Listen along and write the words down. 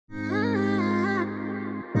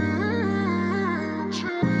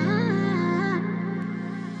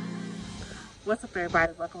What's up,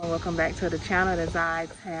 everybody? Welcome back to the channel. It's I,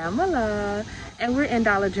 Tamala, and we're in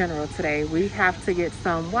Dollar General today. We have to get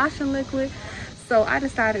some washing liquid, so I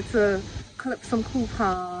decided to clip some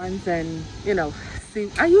coupons and, you know, see.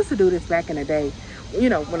 I used to do this back in the day, you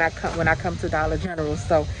know, when I come to Dollar General.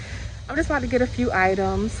 So I'm just about to get a few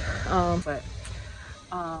items,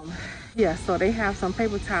 yeah. So they have some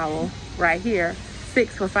paper towel right here,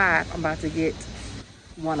 6 for $5. I'm about to get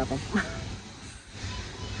one of them.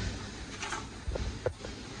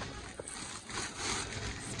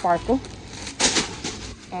 Sparkle,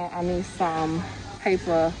 and I need some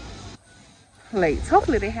paper plates.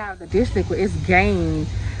 Hopefully they have the dish liquid. It's Gain,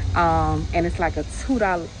 and it's like a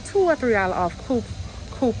 $2 or $3 off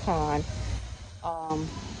coupon,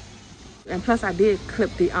 and plus I did clip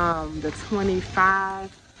the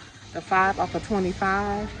 25, the 5 off of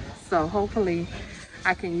 25, so hopefully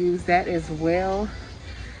I can use that as well.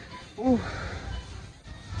 Ooh,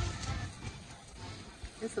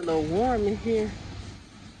 it's a little warm in here.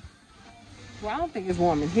 Well, I don't think it's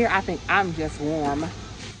warm in here. I think I'm just warm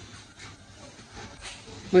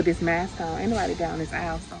with this mask on. Ain't nobody down this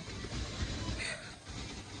aisle,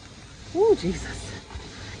 so. Ooh, Jesus.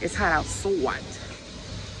 It's hot outside.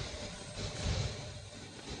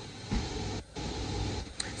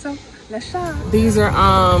 So, let's shop. These are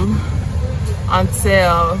on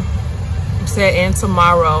sale. Set in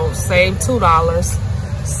tomorrow. Save $2.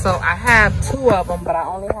 So, I have 2 of them, but I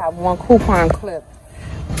only have 1 coupon clip.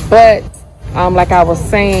 But like I was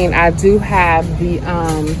saying, I do have the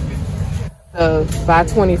buy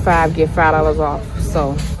 25 get $5 off.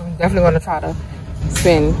 So I'm definitely going to try to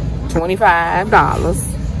spend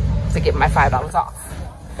 $25 to get my $5 off.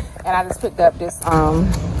 And I just picked up this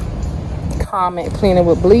Comet cleaner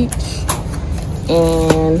with bleach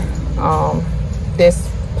and this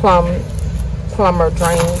plumber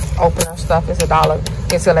drain opener stuff. It's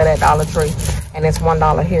 $1. It's still at that Dollar Tree, and it's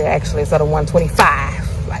 $1 here actually instead of $1.25.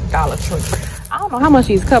 Like Dollar Tree. I don't know how much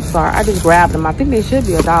these cups are. I just grabbed them. I think they should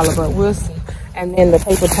be $1, but we'll see. And then the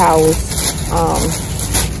paper towels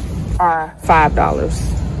are $5.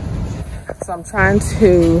 So I'm trying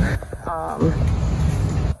to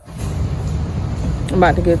I'm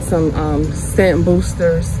about to get some scent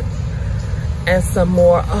boosters and some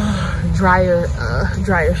more dryer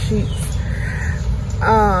sheets.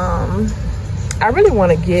 I really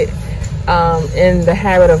want to get in the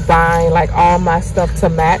habit of buying like all my stuff to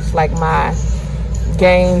match, like my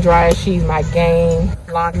Gain dryer sheets, my Gain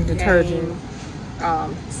laundry detergent,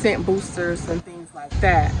 scent boosters and things like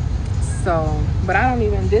that. So, but I don't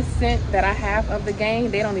even, this scent that I have of the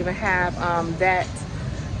Gain, they don't even have that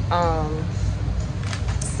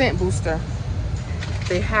scent booster.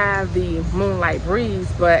 They have the Moonlight Breeze,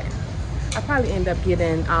 but I probably end up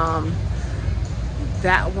getting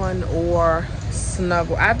that one or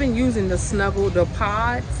Snuggle. I've been using the Snuggle, the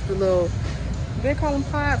pods, the little, they call them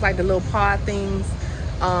pods, like the little pod things.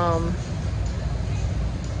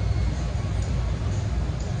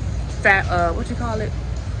 What you call it?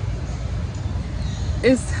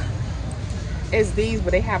 It's these,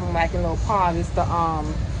 but they have them like in little pods. It's the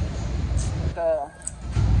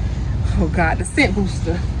oh God, the scent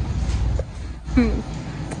booster.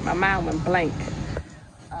 My mind went blank.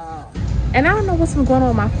 And I don't know what's been going on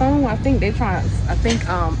with my phone. I think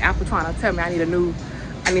Apple trying to tell me I need to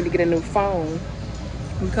get a new phone,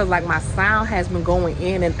 because like my sound has been going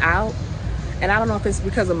in and out, and I don't know if it's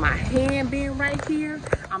because of my hand being right here.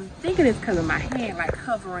 I'm thinking it's because of my hand like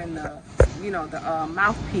covering the, you know, the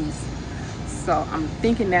mouthpiece. So I'm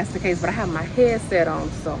thinking that's the case, but I have my headset on,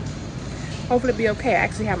 so hopefully it'll be okay. I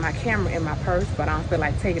actually have my camera in my purse, but I don't feel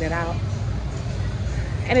like taking it out,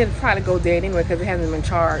 and it'll probably go dead anyway because it hasn't been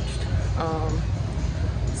charged.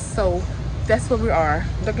 So that's where we are,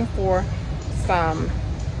 looking for some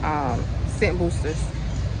scent boosters.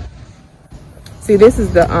 See, this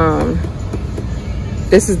is the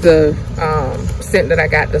scent that I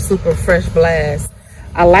got, the Super Fresh Blast.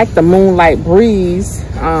 I like the Moonlight Breeze.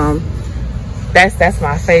 That's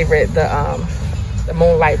my favorite, the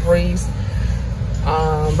Moonlight Breeze.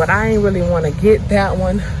 But I ain't really want to get that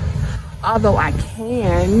one, although I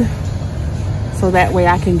can, so that way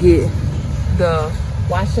I can get the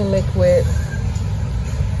washing liquid,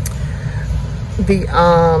 the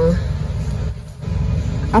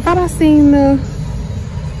I thought I seen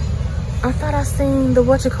the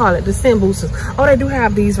what you call it, the scent boosters. Oh, they do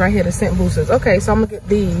have these right here, the scent boosters. Okay, so I'm gonna get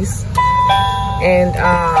these, and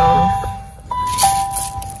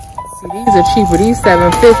see, these are cheaper. These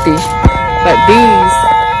 $7.50, but these,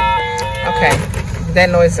 okay, that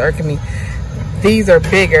noise is irking me. These are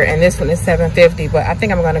bigger, and this one is $7.50, but I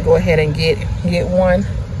think I'm gonna go ahead and get one.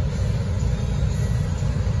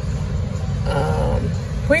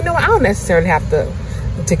 Well, you know what? I don't necessarily have to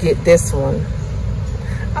get this one.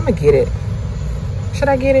 I'm gonna get it. Should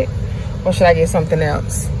I get it? Or should I get something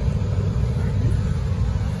else?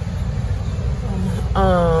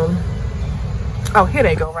 Oh, here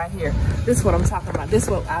they go right here. This is what I'm talking about. This is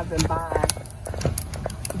what I've been buying.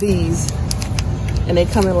 These. And they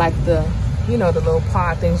come in like the, you know, the little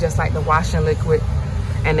pod things, just like the washing liquid.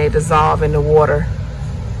 And they dissolve in the water.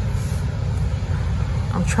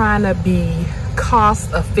 I'm trying to be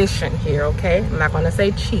cost efficient here, okay? I'm not gonna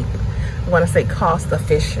say cheap. I'm gonna say cost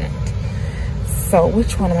efficient. So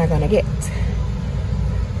which one am I gonna get?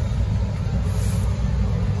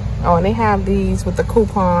 Oh, and they have these with the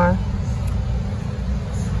coupon.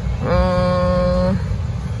 Let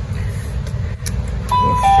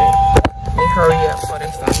me see. Let me hurry up before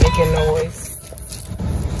they start making noise.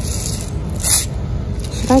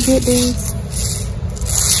 Should I get these?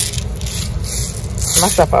 My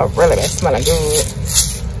stuff are really been smelling good.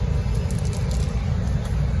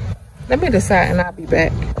 Let me decide and I'll be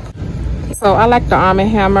back. So I like the Arm &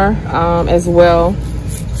 Hammer as well.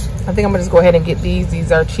 I think I'm gonna just go ahead and get these.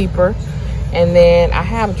 These are cheaper. And then I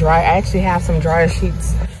actually have some dryer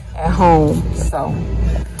sheets at home. So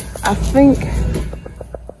I think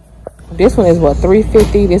this one is what,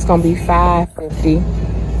 $3.50. This gonna be $5.50.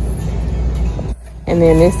 And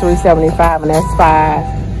then this $3.75 and that's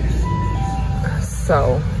 $5.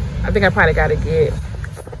 So I think I probably gotta get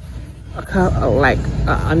a couple, like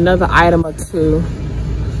another item or two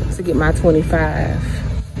to get my 25.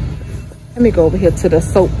 Let me go over here to the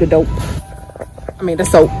soap, the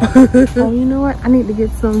soap. Oh, you know what? I need to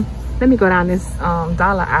get some. Let me go down this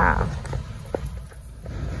dollar aisle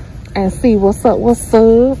and see what's up. What's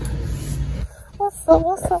up? Oh,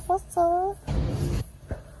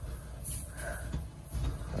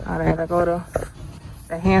 I had to go to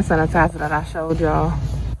the hand sanitizer that I showed y'all.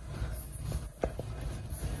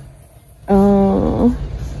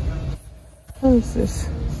 What is this?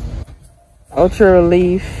 Ultra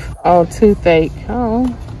Relief. Oh, toothache. Oh.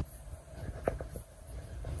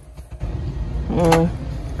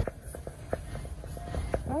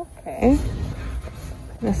 Okay.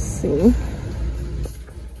 Let's see.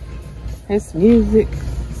 It's music.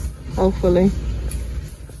 Hopefully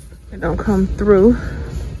it don't come through.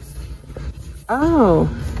 Oh.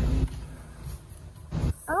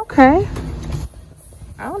 Okay.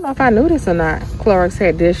 I don't know if I knew this or not. Clorox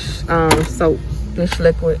had dish soap, dish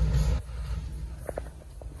liquid.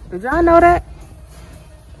 Did y'all know that?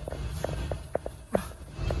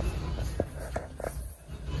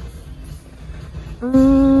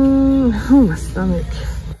 Oh, my stomach.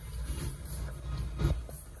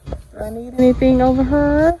 Do I need anything over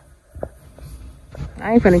here?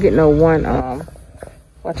 I ain't finna get no one,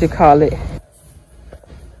 what you call it,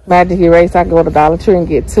 magic erase. I can go to Dollar Tree and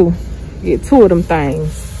get two of them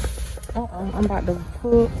things. I'm about to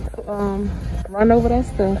run over that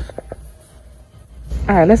stuff.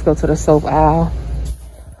 All right, let's go to the soap aisle.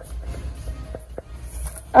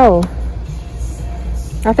 Oh,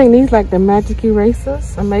 I think these like the magic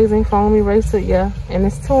erasers, amazing foam eraser. Yeah, and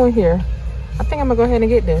there's two in here. I think I'm gonna go ahead and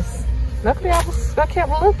get this. Luckily I kept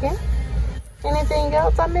looking. Anything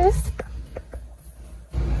else I missed?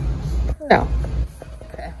 No.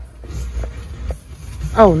 Okay.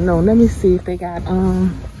 Oh no, let me see if they got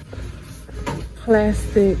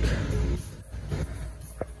plastic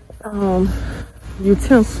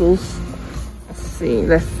utensils. Let's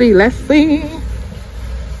see.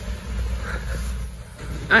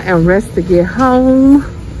 I am ready to get home.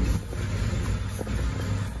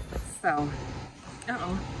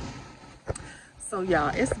 So y'all,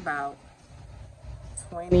 it's about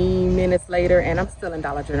 20 minutes later and I'm still in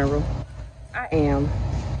Dollar General. I am,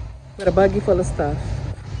 with a buggy full of stuff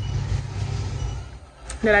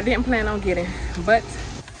that I didn't plan on getting, but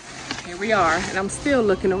here we are, and I'm still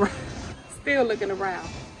looking around.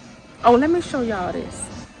 Oh, let me show y'all this.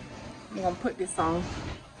 I'm gonna put this on.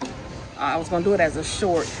 I was gonna do it as a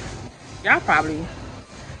short. Y'all probably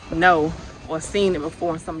know or seen it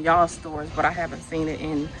before in some of y'all stores, but I haven't seen it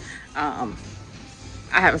in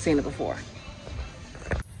before.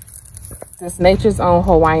 This Nature's Own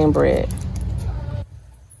Hawaiian bread.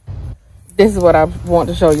 This is what I want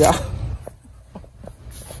to show y'all.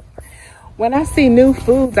 When I see new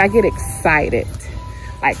foods, I get excited.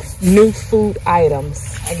 Like new food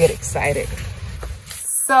items, I get excited.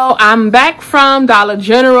 So I'm back from Dollar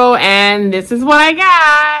General and this is what I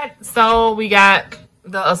got. So we got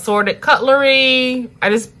the assorted cutlery. I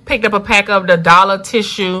just picked up a pack of the dollar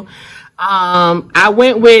tissue. I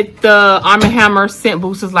went with the Arm & Hammer scent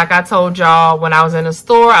boosters like I told y'all when I was in the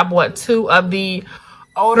store. I bought 2 of the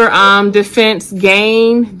odor defense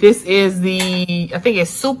gain. This is the, I think it's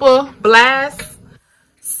Super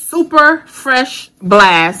Fresh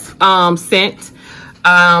Blast scent.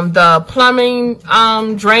 The plumbing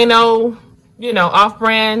Drano, you know,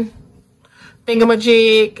 off-brand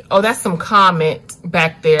thingamajig. Oh, that's some comment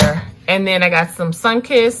back there. And then I got some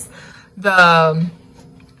Sunkiss, the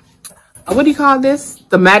what do you call this?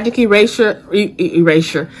 The Magic Eraser.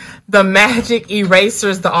 The Magic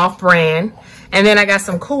Erasers, the off-brand. And then I got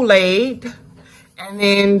some Kool-Aid. And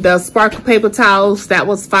then the sparkle paper towels, that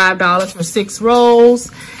was $5 for 6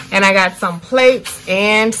 rolls. And I got some plates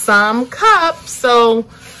and some cups. So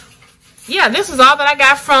yeah, this is all that I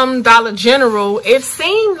got from Dollar General. It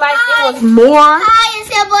seemed like it was more. Hi,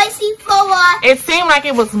 it's your boy C4. It seemed like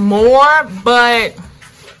it was more, but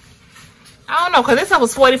I don't know, because this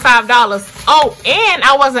was $45. Oh, and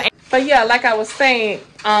I wasn't. But yeah, like I was saying,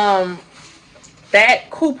 that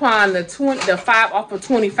coupon, the 5 off of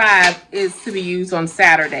 25 is to be used on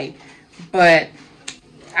Saturday. But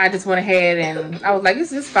I just went ahead and I was like,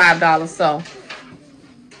 this is $5, so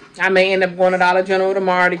I may end up going to Dollar General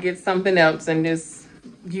tomorrow to get something else and just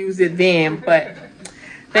use it then. But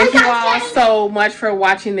thank you all so much for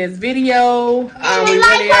watching this video.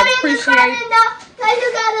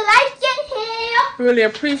 We really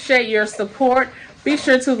appreciate your support. Be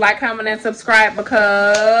sure to like, comment, and subscribe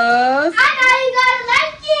because